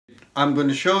I'm going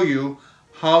to show you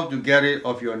how to get rid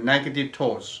of your negative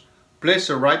thoughts. Place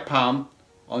the right palm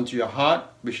onto your heart,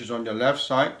 which is on your left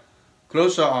side.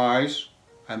 Close your eyes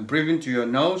and breathe into your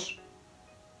nose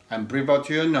and breathe out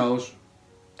to your nose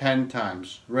 10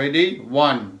 times. Ready?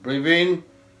 1. Breathe in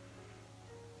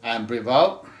and breathe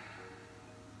out.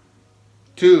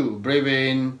 2. Breathe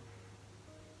in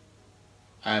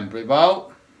and breathe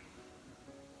out.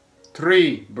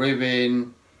 3. Breathe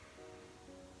in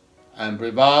and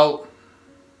breathe out.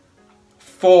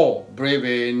 4. Breathe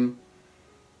in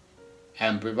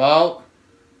and breathe out.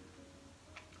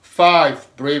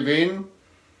 5. Breathe in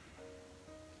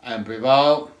and breathe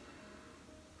out.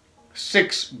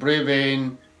 6. Breathe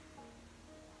in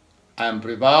and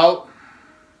breathe out.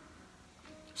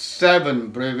 7.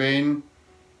 Breathe in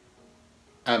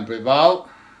and breathe out.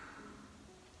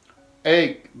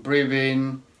 8. Breathe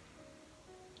in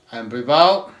and breathe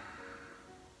out.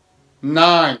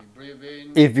 9. Breathe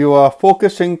in. If you are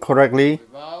focusing correctly,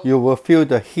 you will feel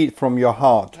the heat from your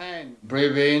heart. 10.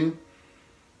 Breathe in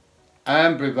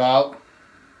and breathe out.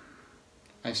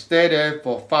 And stay there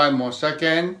for 5 more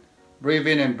seconds. Breathe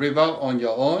in and breathe out on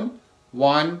your own.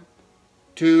 1,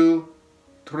 2,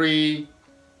 3,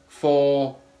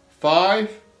 4,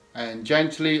 5. And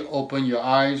gently open your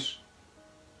eyes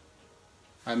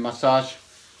and massage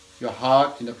your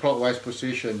heart in the clockwise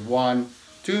position. 1,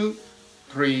 2,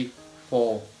 3,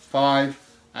 4, 5.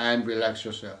 And relax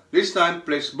yourself. This time,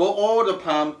 place all the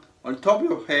palm on top of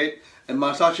your head and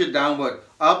massage it downward,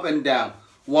 up and down.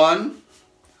 1,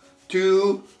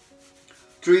 2,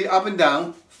 3, up and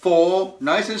down. 4,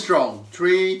 nice and strong.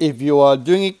 3. If you are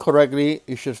doing it correctly,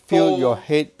 you should feel 4, your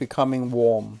head becoming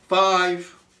warm.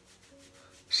 5,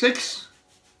 6,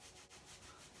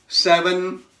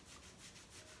 7,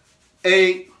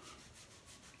 8,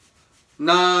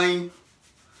 9,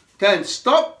 10.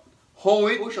 Stop.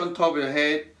 Hold it. Push on top of your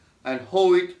head and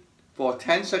hold it for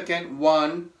 10 seconds.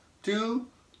 1, 2,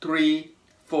 3,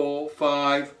 4,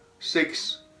 5,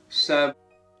 6, 7,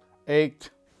 8,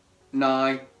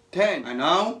 9, 10. And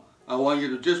now I want you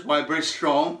to just vibrate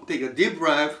strong. Take a deep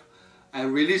breath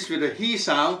and release with a he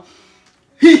sound.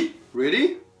 He.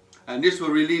 Ready? And this will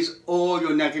release all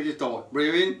your negative thoughts.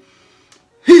 Breathe in.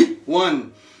 He.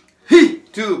 1. He.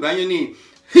 2. Bend your knee.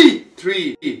 He.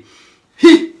 3. He.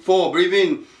 4. Breathe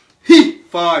in. He.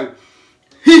 5.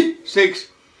 He. 6.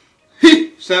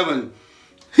 He. 7.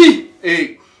 He.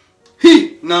 8.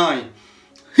 He. 9.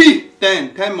 He.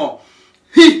 10. 10 more.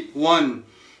 He. 1.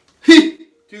 He.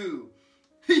 2.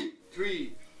 He.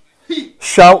 3. He.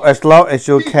 Shout as loud as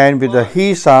you can with the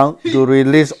he sound to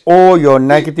release all your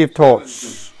negative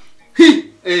thoughts.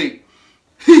 He. 8.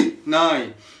 He.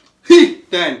 9. He.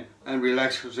 10. And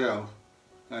relax yourself.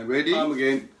 And ready? Palm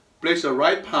again. Place the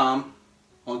right palm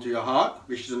onto your heart,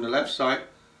 which is on the left side.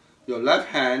 Your left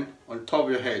hand on top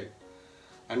of your head.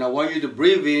 And I want you to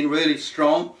breathe in really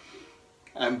strong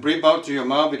and breathe out to your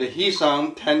mouth with a he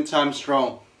sound 10 times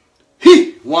strong.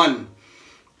 He. 1.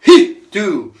 He.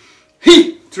 2.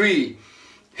 He. 3.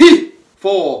 He.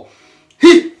 4.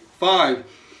 He. 5.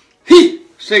 He.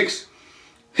 6.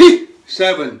 He.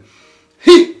 7.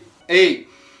 He. 8.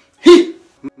 He.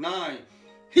 9.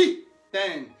 He.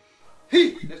 10.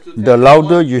 He. The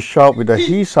louder you shout with the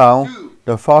he sound,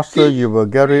 the faster you will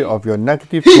get rid of your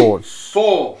negative thoughts.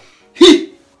 4.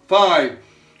 He. 5.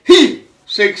 He.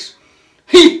 6.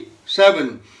 He.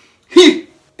 7. He.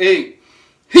 8.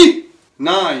 He.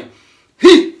 9.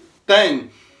 He. 10.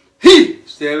 He.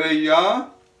 Stay where you are.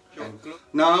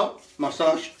 Now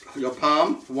massage your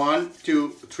palm. 1, 2,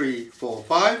 3, 4,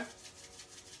 5.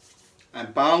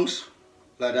 And bounce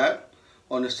like that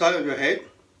on the side of your head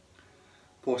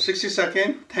for 60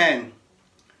 seconds. 10,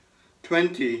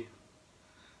 20,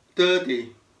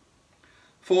 30,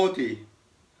 40,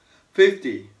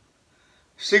 50,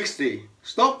 60.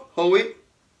 Stop. Hold it.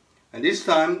 And this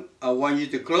time I want you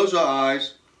to close your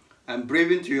eyes and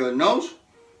breathe into your nose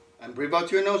and breathe out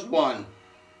to your nose. 1.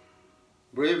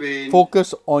 Breathe in.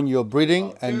 Focus on your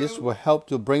breathing, and this will help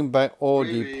to bring back all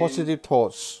the positive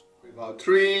thoughts. Breathe out.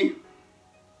 3.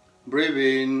 Breathe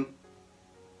in.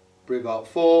 Breathe out.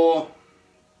 4.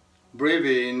 Breathe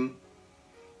in.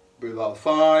 Breathe out.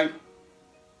 5.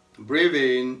 Breathe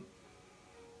in.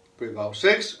 Breathe out.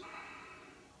 6.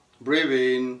 Breathe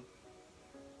in.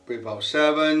 Breathe out.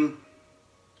 7.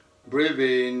 Breathe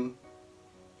in.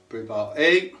 Breathe out.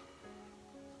 8.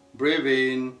 Breathe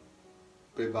in.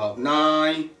 Breathe out.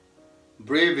 9.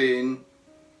 Breathe in.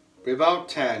 Breathe out.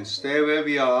 10. Stay where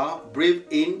we are. Breathe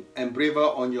in and breathe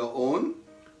out on your own.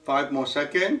 5 more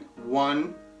seconds.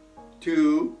 1,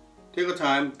 2, take your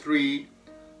time. 3,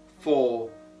 4,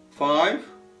 5.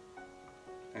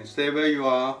 And stay where you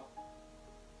are.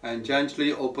 and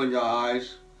gently open your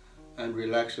eyes and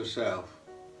relax yourself.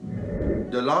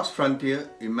 The last frontier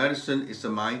in medicine is the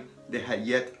mind that had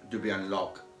yet to be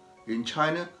unlocked. In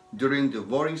China, during the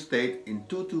Warring State in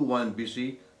 221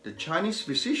 BC, the Chinese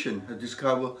physician had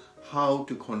discovered how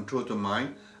to control the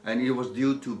mind, and it was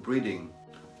due to breathing.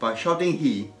 By shouting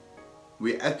He,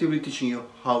 we are actively teaching you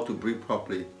how to breathe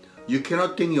properly. You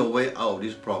cannot think your way out of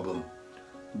this problem.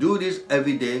 Do this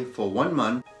every day for 1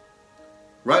 month.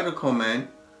 Write a comment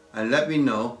and let me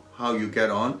know how you get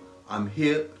on. I'm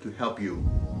here to help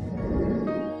you.